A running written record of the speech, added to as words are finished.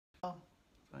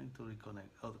Trying to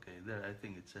reconnect. Okay, there, I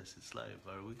think it says it's live.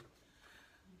 Are we?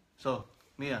 So,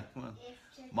 Mia, come on.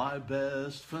 My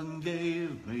best friend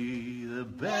gave me the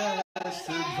best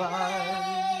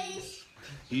advice.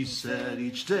 He said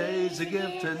each day's a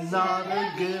gift and not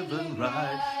a given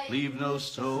right. Leave no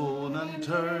stone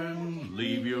unturned,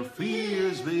 leave your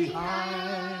fears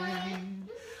behind.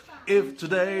 If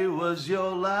today was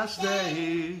your last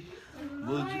day,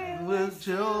 would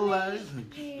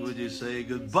you say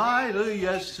goodbye to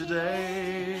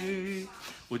yesterday?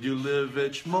 Would you live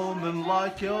each moment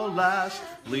like your last?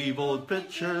 Leave old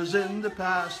pictures in the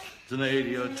past. Donate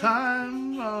your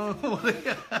time.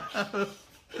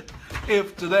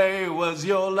 If today was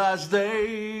your last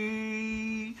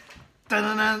day.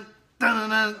 Dun-dun-dun,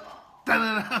 dun-dun-dun,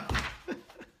 dun-dun-dun.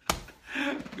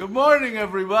 Good morning,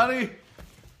 everybody.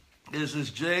 This is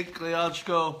Jake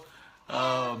Leochko.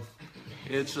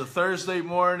 It's a Thursday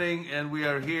morning, and we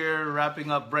are here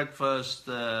wrapping up breakfast.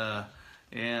 You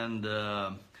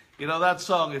know that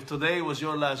song, If Today Was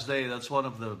Your Last Day, that's one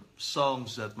of the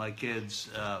songs that my kids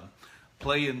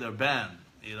play in their band.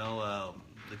 You know,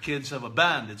 the kids have a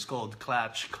band. It's called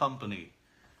Clutch Company.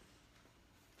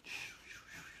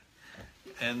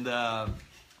 And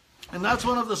that's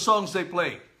one of the songs they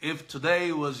play. If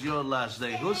Today Was Your Last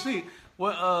Day. Who's the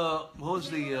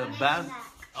band?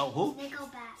 Oh, who?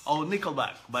 Nickelback. Oh,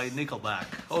 Nickelback, by Nickelback.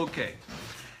 Okay.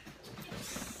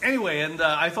 Anyway, and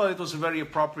I thought it was a very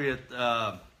appropriate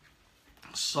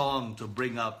song to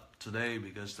bring up today,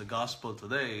 because the gospel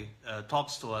today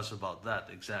talks to us about that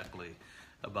exactly,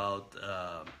 about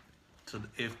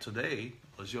if today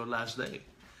was your last day.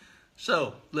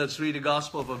 So let's read the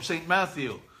gospel from St.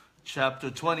 Matthew, chapter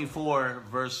 24,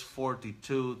 verse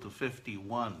 42 to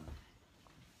 51.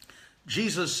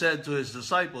 Jesus said to his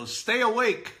disciples, "Stay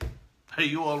awake." Are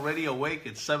you already awake?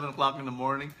 It's 7 o'clock in the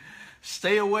morning.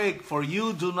 Stay awake, for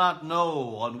you do not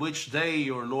know on which day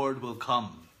your Lord will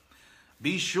come.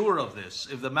 Be sure of this.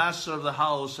 If the master of the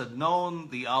house had known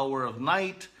the hour of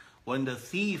night when the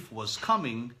thief was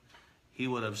coming, he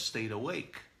would have stayed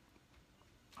awake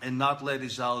and not let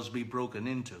his house be broken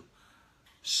into.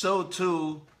 So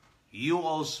too, you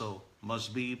also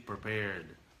must be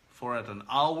prepared. For at an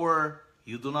hour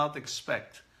you do not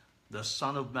expect, the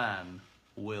Son of Man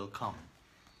will come.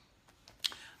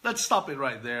 Let's stop it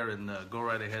right there and go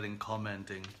right ahead and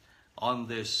commenting on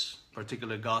this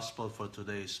particular gospel for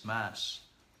today's Mass.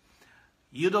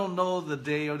 You don't know the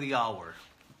day or the hour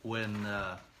when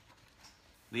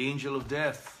the angel of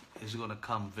death is going to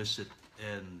come visit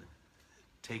and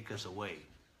take us away.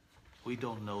 We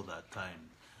don't know that time.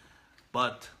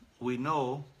 But we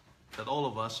know that all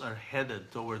of us are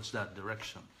headed towards that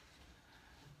direction.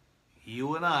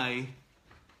 You and I,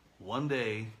 one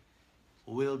day,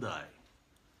 will die.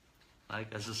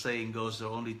 Like as the saying goes, there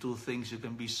are only two things you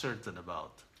can be certain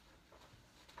about.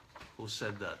 Who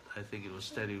said that? I think it was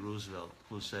Teddy Roosevelt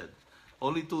who said,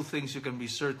 only two things you can be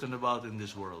certain about in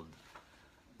this world: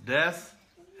 death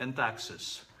and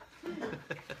taxes.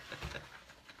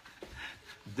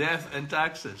 Death and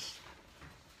taxes.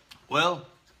 Well,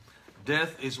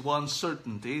 death is one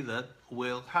certainty that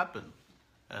will happen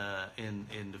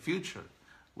in the future.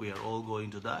 We are all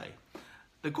going to die.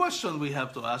 The question we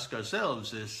have to ask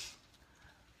ourselves is,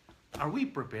 are we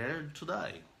prepared to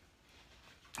die?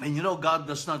 And you know, God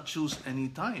does not choose any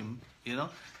time. You know,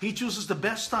 He chooses the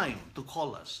best time to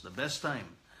call us, the best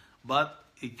time. But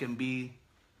it can be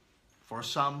for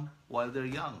some while they're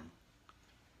young,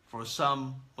 for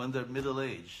some when they're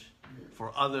middle-aged,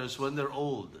 for others when they're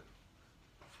old,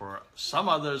 for some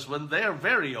others when they're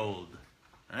very old,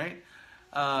 right?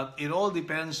 It all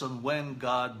depends on when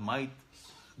God might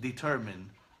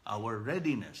determine our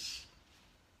readiness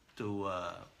to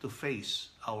face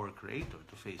our Creator,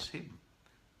 to face Him.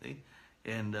 See?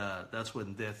 And that's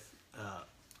when death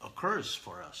occurs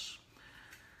for us.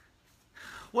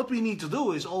 What we need to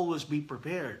do is always be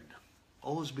prepared,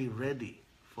 always be ready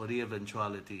for the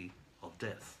eventuality of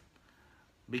death,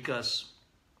 because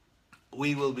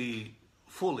we will be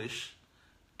foolish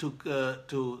to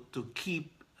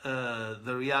keep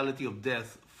the reality of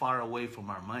death far away from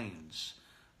our minds,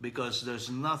 because there's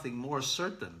nothing more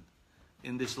certain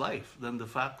in this life than the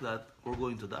fact that we're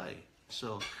going to die.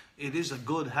 So it is a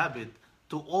good habit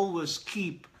to always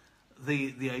keep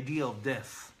the idea of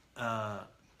death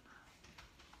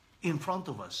in front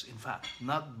of us, in fact,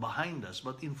 not behind us,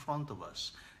 but in front of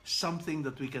us. Something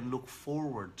that we can look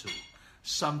forward to,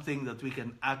 something that we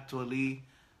can actually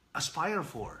aspire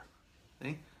for.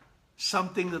 See?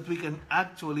 Something that we can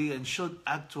actually and should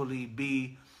actually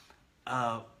be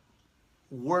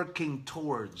working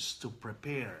towards, to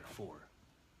prepare for.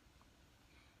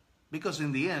 Because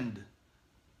in the end,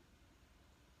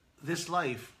 this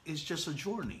life is just a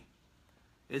journey.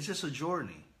 It's just a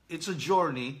journey. It's a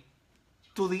journey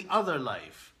to the other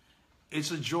life.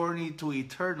 It's a journey to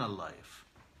eternal life,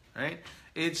 right?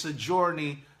 It's a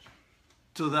journey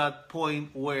to that point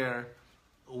where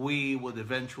we would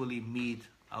eventually meet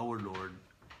our Lord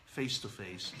face to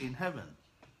face in heaven.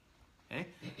 Okay?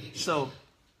 So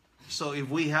if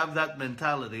we have that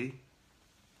mentality,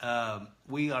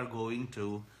 we are going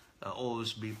to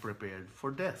always be prepared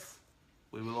for death.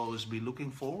 We will always be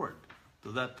looking forward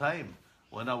to that time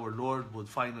when our Lord would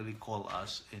finally call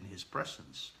us in His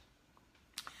presence.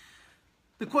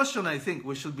 The question I think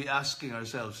we should be asking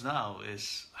ourselves now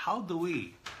is, how do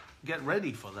we get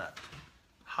ready for that?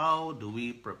 How do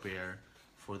we prepare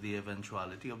for the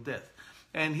eventuality of death?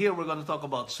 And here we're going to talk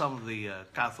about some of the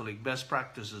Catholic best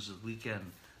practices that we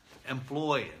can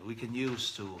employ, we can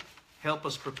use to help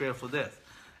us prepare for death.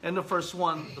 And the first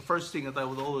thing that I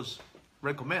would always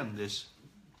recommend is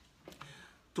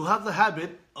to have the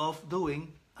habit of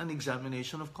doing an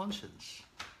examination of conscience.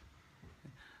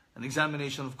 An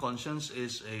examination of conscience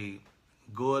is a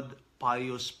good,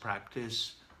 pious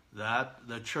practice that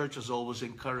the church has always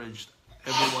encouraged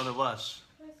every one of us,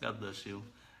 God bless you,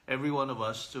 every one of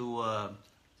us to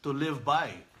live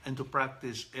by and to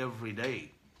practice every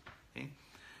day. Okay?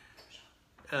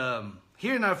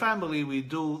 Here in our family, we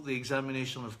do the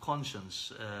examination of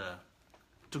conscience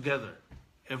together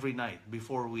every night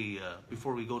before we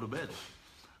go to bed.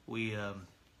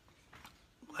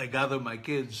 I gather my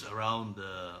kids around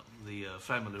the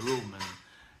family room,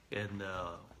 and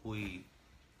we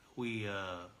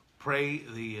pray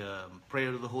the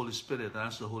prayer to the Holy Spirit and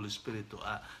ask the Holy Spirit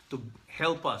to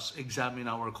help us examine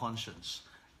our conscience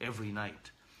every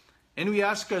night. And we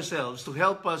ask ourselves, to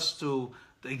help us to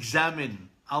examine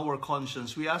our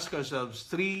conscience, we ask ourselves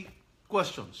 3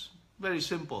 questions. Very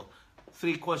simple.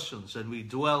 3 questions, and we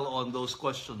dwell on those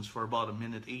questions for about a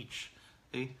minute each.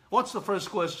 Okay? What's the first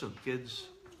question, kids?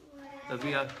 That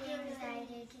we have?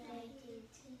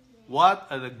 What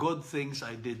are the good things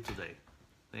I did today?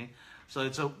 Okay?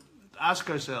 So ask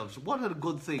ourselves, what are the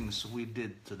good things we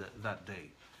did that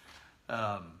day?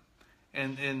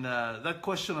 And that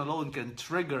question alone can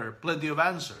trigger plenty of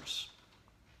answers,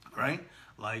 right?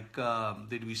 Like,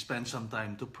 did we spend some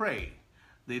time to pray?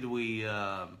 Did we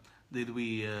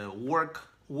work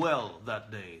well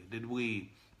that day? Did we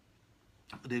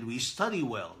study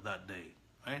well that day?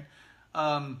 Right?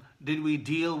 Did we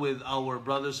deal with our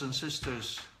brothers and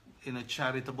sisters in a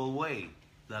charitable way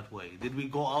that way? Did we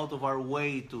go out of our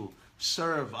way to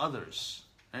serve others?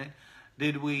 Right?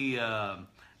 Did we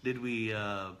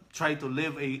try to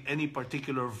live any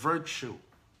particular virtue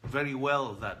very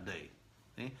well that day?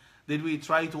 Okay? Did we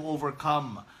try to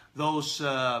overcome those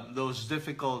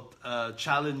difficult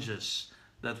challenges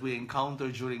that we encounter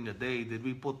during the day? Did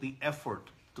we put the effort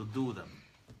to do them?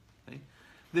 Okay?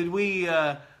 Did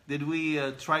we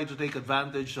try to take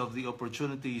advantage of the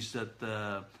opportunities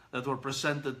that were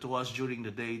presented to us during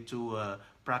the day to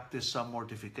practice some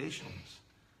mortifications,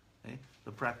 okay?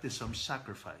 To practice some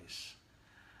sacrifice?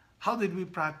 How did we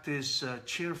practice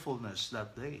cheerfulness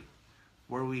that day?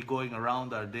 Were we going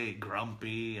around our day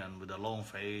grumpy and with a long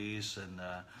face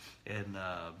and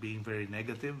being very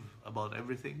negative about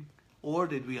everything? Or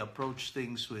did we approach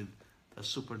things with a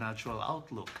supernatural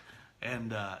outlook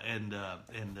and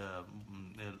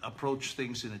approach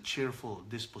things in a cheerful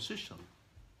disposition?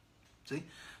 See?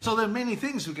 So there are many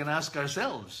things we can ask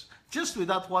ourselves just with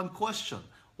that one question.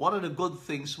 What are the good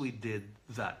things we did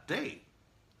that day?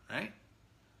 Right?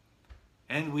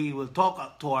 And we will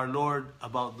talk to our Lord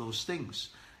about those things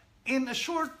in a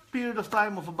short period of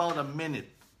time of about a minute.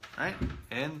 Right?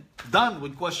 And done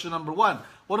with question number 1.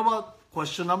 What about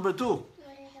question number 2? What are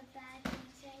the bad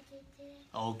things I did today?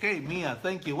 Okay, Mia,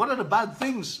 thank you. What are the bad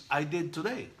things I did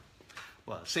today?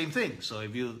 Well, same thing. So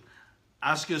if you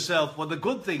ask yourself what the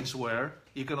good things were,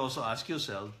 you can also ask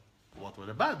yourself, what were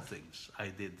the bad things I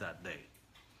did that day?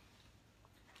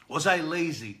 Was I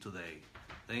lazy today?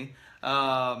 Okay?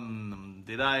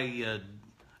 Did I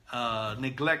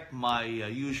neglect my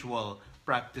usual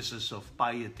practices of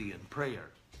piety and prayer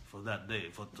for that day,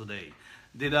 for today?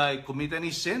 Did I commit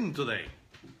any sin today?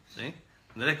 Okay?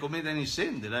 Did I commit any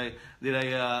sin? You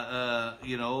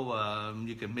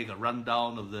can make a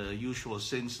rundown of the usual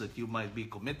sins that you might be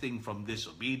committing, from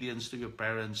disobedience to your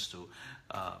parents to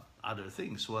other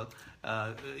things. Well,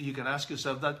 you can ask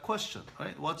yourself that question,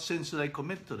 right? What sins did I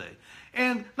commit today?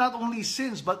 And not only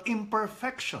sins, but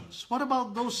imperfections. What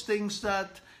about those things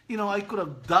that, I could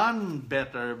have done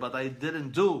better, but I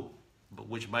didn't do?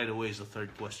 Which, by the way, is the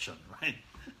third question, right?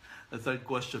 The third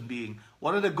question being,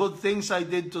 what are the good things I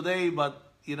did today,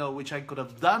 but, which I could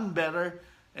have done better,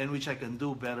 and which I can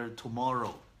do better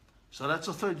tomorrow? So that's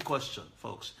a third question,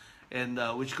 folks, and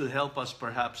which could help us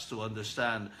perhaps to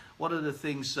understand what are the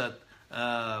things that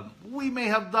we may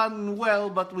have done well,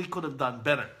 but we could have done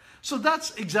better. So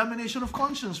that's examination of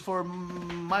conscience for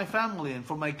my family and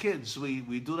for my kids.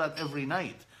 We do that every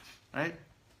night, right?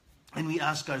 And we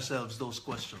ask ourselves those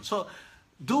questions. So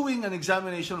doing an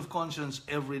examination of conscience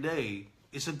every day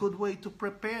is a good way to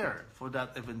prepare for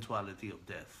that eventuality of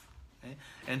death. Okay?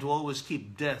 And to always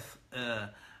keep death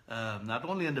not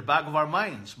only in the back of our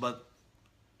minds, but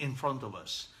in front of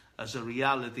us as a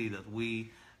reality that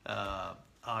we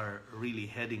are really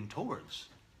heading towards.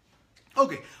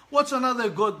 Okay, what's another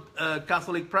good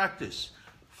Catholic practice?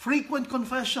 Frequent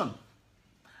confession.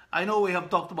 I know we have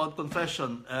talked about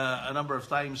confession a number of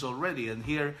times already, and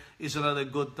here is another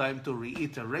good time to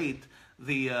reiterate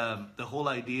the whole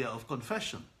idea of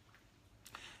confession.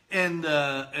 And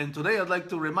today I'd like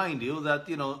to remind you that,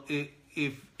 you know,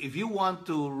 if you want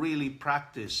to really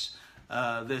practice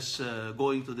this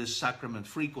going to this sacrament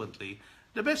frequently,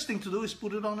 the best thing to do is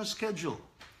put it on a schedule.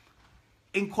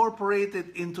 Incorporate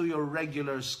it into your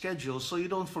regular schedule so you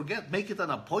don't forget. Make it an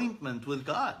appointment with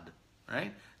God,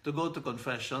 right? To go to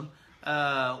confession.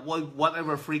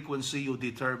 Whatever frequency you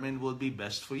determine will be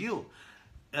best for you.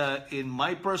 In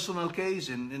my personal case,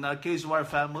 in our case of our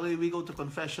family, we go to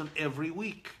confession every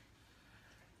week.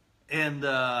 And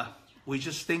we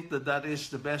just think that that is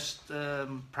the best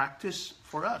practice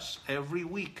for us. Every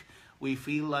week, we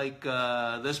feel like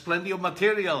there's plenty of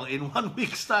material in 1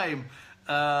 week's time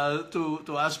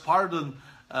to ask pardon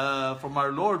from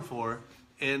our Lord for.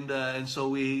 And so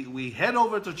we head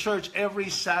over to church every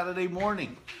Saturday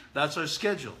morning. That's our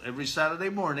schedule. Every Saturday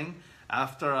morning,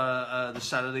 after the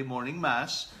Saturday morning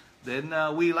Mass, then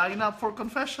we line up for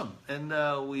confession.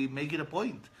 And we make it a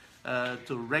point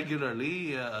to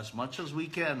regularly, as much as we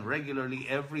can, regularly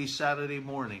every Saturday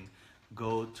morning,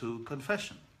 go to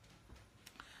confession.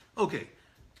 Okay,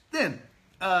 then,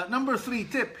 number 3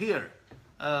 tip here.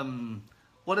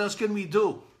 What else can we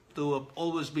do to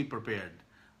always be prepared?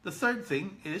 The third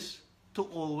thing is to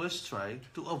always try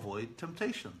to avoid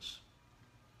temptations.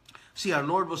 See, our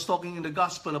Lord was talking in the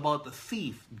gospel about the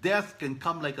thief. Death can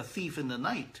come like a thief in the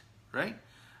night, right?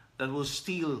 That will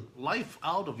steal life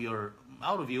out of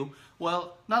you.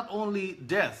 Well, not only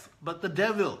death, but the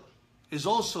devil is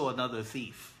also another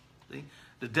thief. See?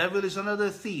 The devil is another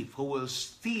thief who will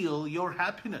steal your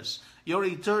happiness, your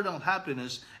eternal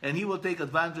happiness, and he will take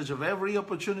advantage of every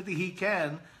opportunity he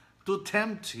can to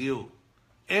tempt you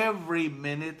every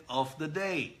minute of the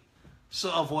day.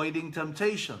 So avoiding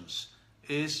temptations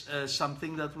is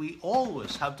something that we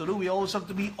always have to do. We always have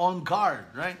to be on guard,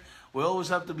 right? We always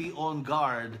have to be on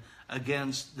guard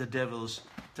against the devil's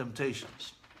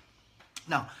temptations.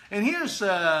 Now, and here's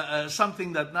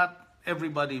something that not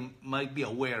everybody might be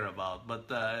aware about, but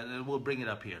we'll bring it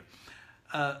up here.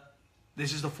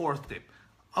 This is the 4th tip.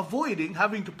 Avoiding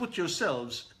having to put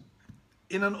yourselves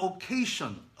in an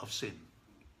occasion of sin.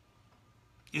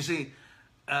 You see,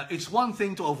 it's one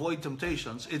thing to avoid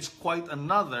temptations. It's quite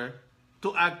another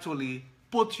to actually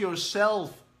put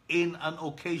yourself in an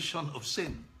occasion of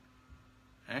sin.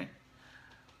 Right?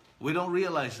 We don't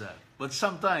realize that. But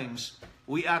sometimes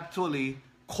we actually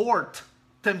court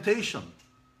temptation.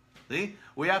 See?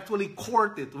 We actually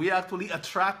court it. We actually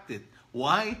attract it.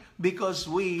 Why? Because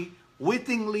we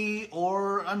wittingly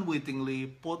or unwittingly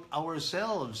put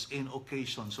ourselves in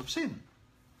occasions of sin.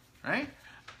 Right?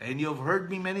 And you've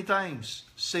heard me many times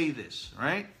say this,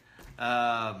 right?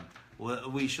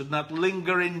 We should not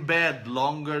linger in bed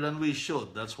longer than we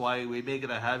should. That's why we make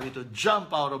it a habit to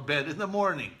jump out of bed in the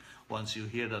morning once you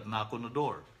hear that knock on the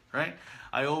door, right?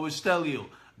 I always tell you,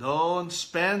 don't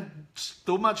spend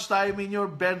too much time in your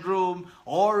bedroom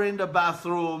or in the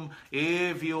bathroom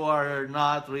if you are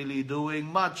not really doing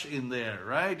much in there,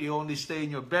 right? You only stay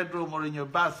in your bedroom or in your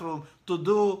bathroom to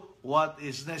do what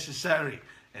is necessary.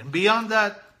 And beyond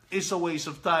that, it's a waste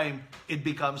of time. It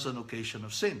becomes an occasion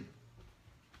of sin.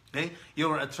 Okay?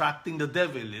 You're attracting the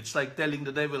devil. It's like telling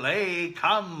the devil, hey,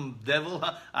 come, devil,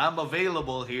 I'm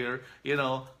available here. You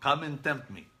know, come and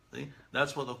tempt me. See?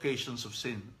 That's what occasions of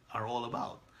sin are all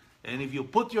about. And if you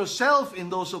put yourself in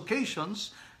those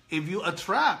occasions, if you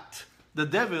attract the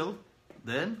devil,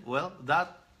 then, well,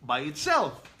 that by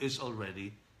itself is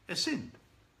already a sin.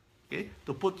 Okay?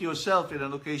 To put yourself in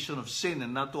an occasion of sin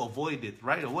and not to avoid it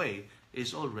right away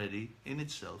is already in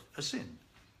itself a sin.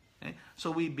 Okay?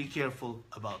 So we be careful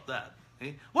about that.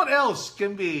 Okay? What else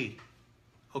can be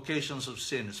occasions of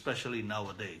sin, especially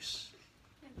nowadays?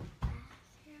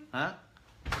 Huh?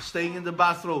 Staying in the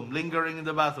bathroom, lingering in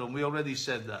the bathroom. We already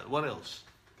said that. What else?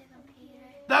 The computer.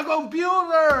 The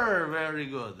computer! Very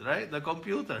good, right? The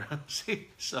computer. See,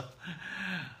 so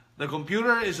the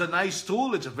computer is a nice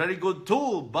tool. It's a very good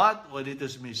tool. But when it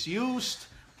is misused,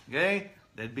 okay,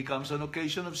 that becomes an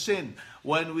occasion of sin.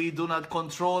 When we do not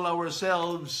control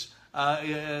ourselves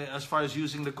as far as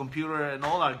using the computer, and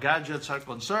all our gadgets are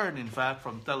concerned, in fact,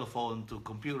 from telephone to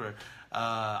computer,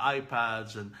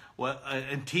 iPads and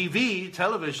TV,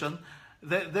 television,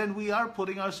 then we are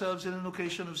putting ourselves in an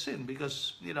occasion of sin,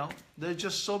 because, you know, there's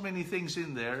just so many things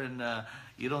in there, and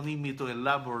you don't need me to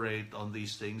elaborate on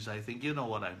these things. I think you know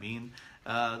what I mean.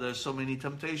 There's so many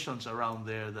temptations around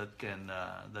there that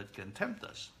can tempt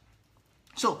us.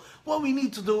 So what we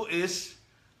need to do is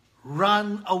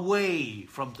run away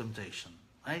from temptation,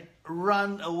 right?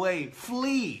 Run away,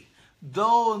 flee.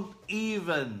 Don't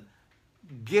even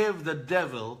give the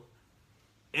devil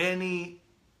any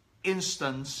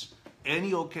instance,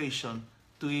 any occasion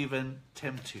to even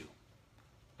tempt you.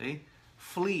 Okay?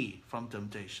 Flee from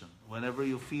temptation. Whenever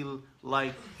you feel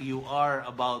like you are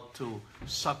about to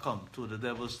succumb to the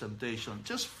devil's temptation,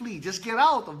 just flee. Just get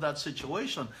out of that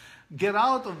situation. Get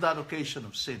out of that occasion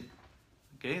of sin,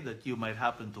 okay, that you might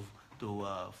happen to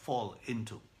fall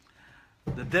into.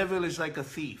 The devil is like a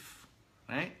thief,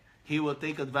 right? He will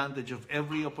take advantage of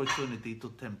every opportunity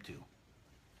to tempt you.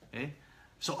 Okay?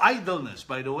 So idleness,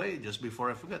 by the way, just before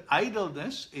I forget,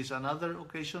 idleness is another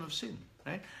occasion of sin,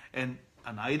 right? And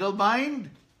an idle mind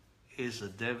is the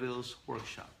devil's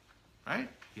workshop, right?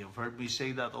 You've heard me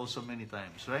say that also many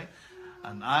times, right?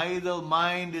 An idle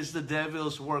mind is the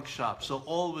devil's workshop. So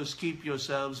always keep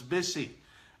yourselves busy.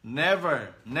 Never,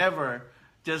 never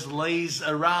just laze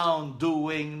around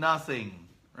doing nothing,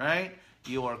 right?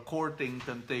 You are courting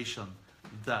temptation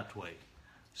that way.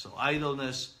 So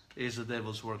idleness is the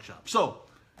devil's workshop. So,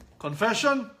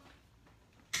 confession.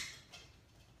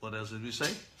 What else did we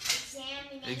say?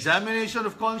 Examination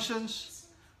of conscience.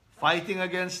 Fighting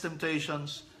against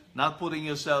temptations. Not putting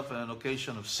yourself in an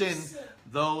occasion of sin.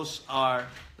 Those are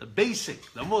the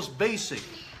most basic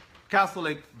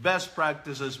Catholic best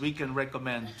practices we can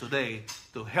recommend today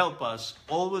to help us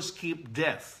always keep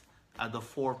death at the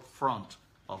forefront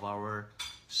of our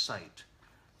sight.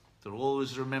 To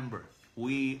always remember,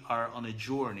 we are on a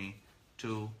journey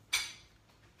to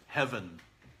heaven.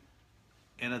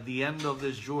 And at the end of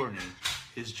this journey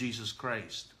is Jesus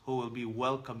Christ, who will be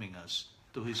welcoming us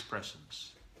to His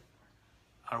presence.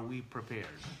 Are we prepared?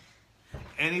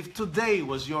 And if today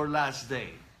was your last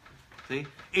day, see,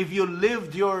 if you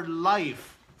lived your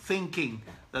life thinking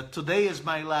that today is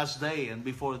my last day and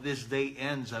before this day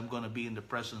ends, I'm going to be in the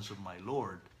presence of my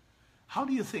Lord, how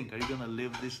do you think are you going to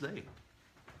live this day?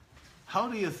 How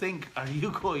do you think are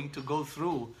you going to go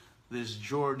through this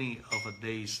journey of a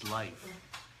day's life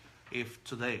if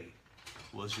today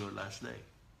was your last day?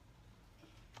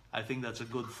 I think that's a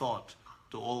good thought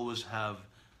to always have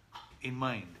in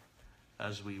mind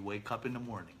as we wake up in the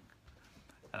morning.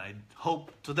 And I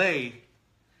hope today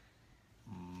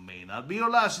may not be your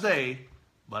last day,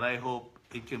 but I hope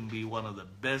it can be one of the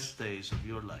best days of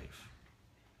your life.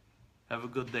 Have a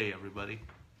good day, everybody.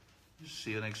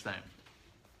 See you next time.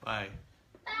 Bye.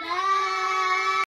 Bye.